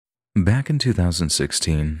Back in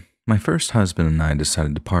 2016, my first husband and I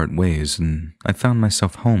decided to part ways, and I found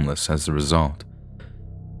myself homeless as a result.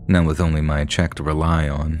 Now, with only my check to rely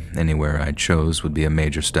on, anywhere I chose would be a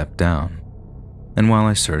major step down. And while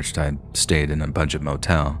I searched, I stayed in a budget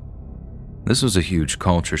motel. This was a huge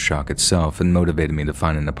culture shock itself and motivated me to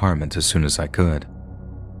find an apartment as soon as I could.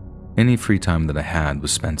 Any free time that I had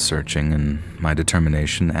was spent searching, and my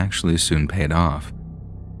determination actually soon paid off.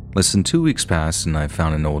 Less than 2 weeks passed and I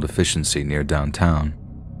found an old efficiency near downtown.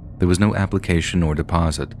 There was no application or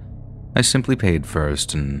deposit. I simply paid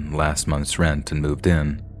first and last month's rent and moved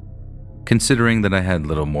in. Considering that I had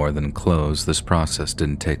little more than clothes, this process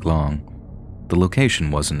didn't take long. The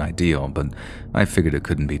location wasn't ideal, but I figured it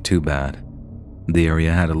couldn't be too bad. The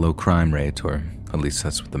area had a low crime rate, or at least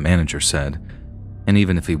that's what the manager said, and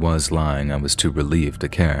even if he was lying, I was too relieved to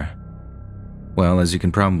care. Well, as you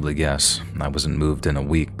can probably guess, I wasn't moved in a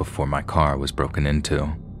week before my car was broken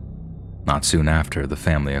into. Not soon after, the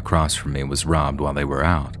family across from me was robbed while they were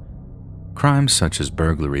out. Crimes such as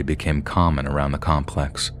burglary became common around the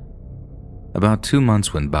complex. About 2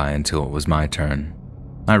 months went by until it was my turn.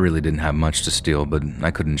 I really didn't have much to steal, but I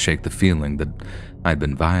couldn't shake the feeling that I'd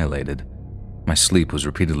been violated. My sleep was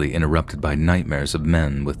repeatedly interrupted by nightmares of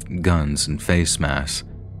men with guns and face masks,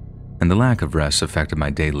 and the lack of rest affected my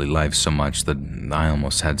daily life so much that I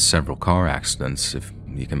almost had several car accidents, if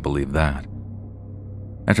you can believe that.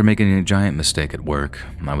 After making a giant mistake at work,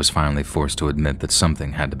 I was finally forced to admit that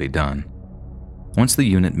something had to be done. Once the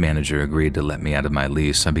unit manager agreed to let me out of my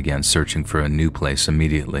lease, I began searching for a new place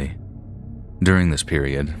immediately. During this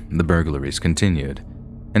period, the burglaries continued,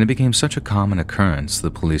 and it became such a common occurrence the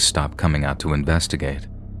police stopped coming out to investigate.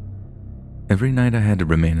 Every night I had to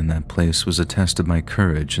remain in that place was a test of my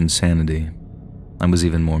courage and sanity. I was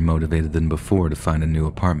even more motivated than before to find a new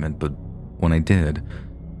apartment, but when I did,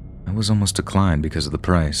 I was almost declined because of the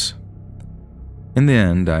price. In the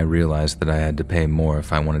end, I realized that I had to pay more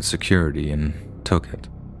if I wanted security and took it.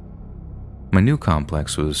 My new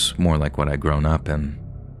complex was more like what I'd grown up in.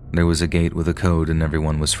 There was a gate with a code and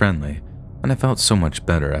everyone was friendly, and I felt so much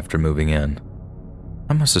better after moving in.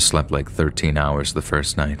 I must have slept like 13 hours the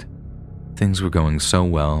first night. Things were going so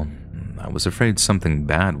well, I was afraid something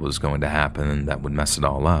bad was going to happen and that would mess it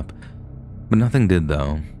all up. But nothing did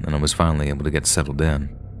though, and I was finally able to get settled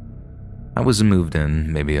in. I was moved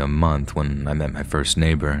in maybe a month when I met my first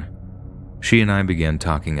neighbor. She and I began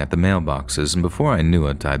talking at the mailboxes, and before I knew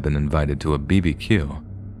it, I'd been invited to a BBQ.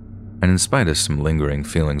 And in spite of some lingering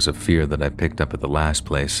feelings of fear that I picked up at the last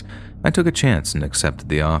place, I took a chance and accepted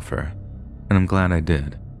the offer, and I'm glad I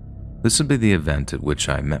did. This would be the event at which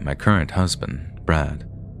I met my current husband, Brad.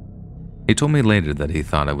 He told me later that he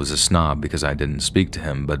thought I was a snob because I didn't speak to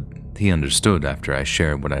him, but he understood after I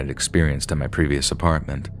shared what I had experienced in my previous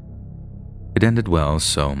apartment. It ended well,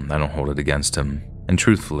 so I don't hold it against him, and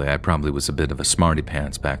truthfully, I probably was a bit of a smarty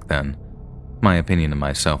pants back then. My opinion of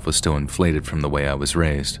myself was still inflated from the way I was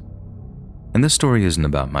raised. And this story isn't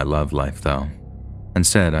about my love life, though.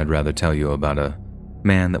 Instead, I'd rather tell you about a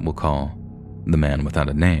man that we'll call the man without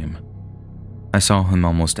a name. I saw him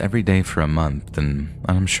almost every day for a month, and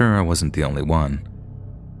I'm sure I wasn't the only one.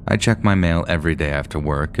 I checked my mail every day after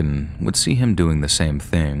work and would see him doing the same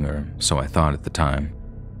thing, or so I thought at the time.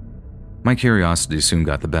 My curiosity soon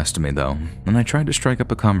got the best of me, though, and I tried to strike up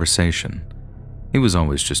a conversation. He was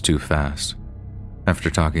always just too fast. After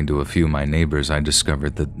talking to a few of my neighbors, I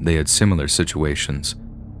discovered that they had similar situations.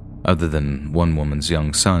 Other than one woman's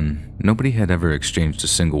young son, nobody had ever exchanged a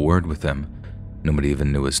single word with him. Nobody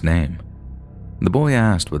even knew his name. The boy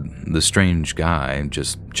asked, but the strange guy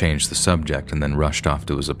just changed the subject and then rushed off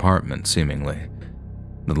to his apartment, seemingly.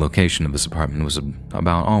 The location of his apartment was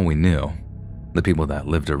about all we knew. The people that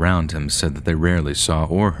lived around him said that they rarely saw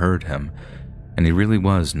or heard him, and he really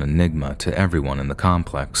was an enigma to everyone in the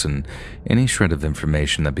complex, and any shred of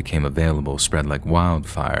information that became available spread like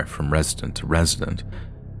wildfire from resident to resident.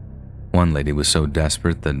 One lady was so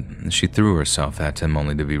desperate that she threw herself at him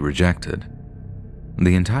only to be rejected.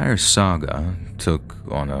 The entire saga took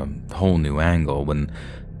on a whole new angle when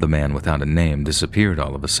the man without a name disappeared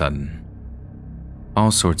all of a sudden. All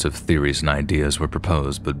sorts of theories and ideas were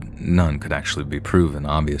proposed, but none could actually be proven,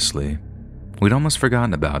 obviously. We'd almost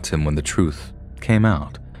forgotten about him when the truth came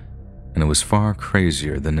out, and it was far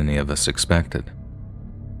crazier than any of us expected.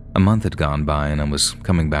 A month had gone by, and I was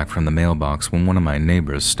coming back from the mailbox when one of my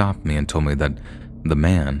neighbors stopped me and told me that the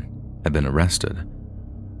man had been arrested.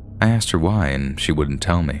 I asked her why, and she wouldn't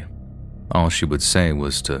tell me. All she would say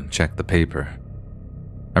was to check the paper.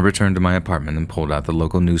 I returned to my apartment and pulled out the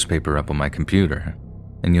local newspaper up on my computer,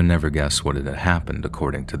 and you'll never guess what had happened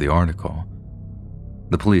according to the article.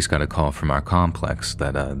 The police got a call from our complex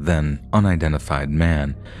that a then unidentified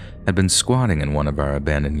man had been squatting in one of our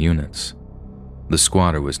abandoned units. The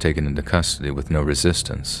squatter was taken into custody with no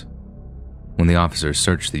resistance. When the officers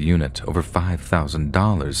searched the unit, over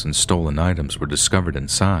 $5,000 in stolen items were discovered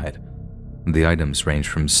inside. The items ranged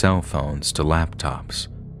from cell phones to laptops.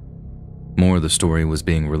 More of the story was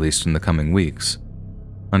being released in the coming weeks.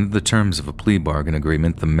 Under the terms of a plea bargain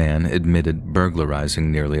agreement, the man admitted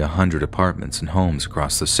burglarizing nearly 100 apartments and homes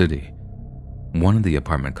across the city. One of the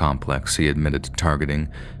apartment complexes he admitted to targeting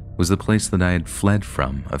was the place that I had fled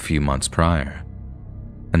from a few months prior,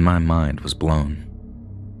 and my mind was blown.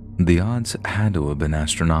 The odds had to have been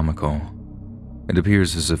astronomical. It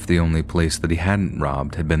appears as if the only place that he hadn't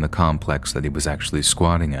robbed had been the complex that he was actually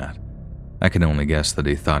squatting at. I can only guess that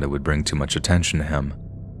he thought it would bring too much attention to him.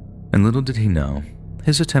 And little did he know,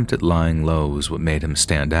 his attempt at lying low was what made him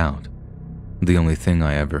stand out. The only thing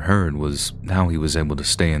I ever heard was how he was able to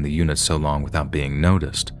stay in the unit so long without being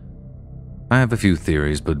noticed. I have a few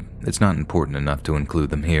theories, but it's not important enough to include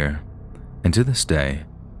them here. And to this day,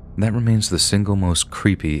 that remains the single most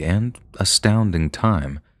creepy and astounding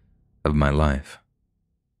time of my life.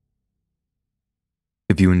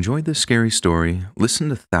 If you enjoyed this scary story, listen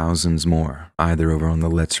to thousands more, either over on the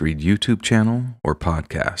Let's Read YouTube channel or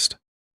podcast.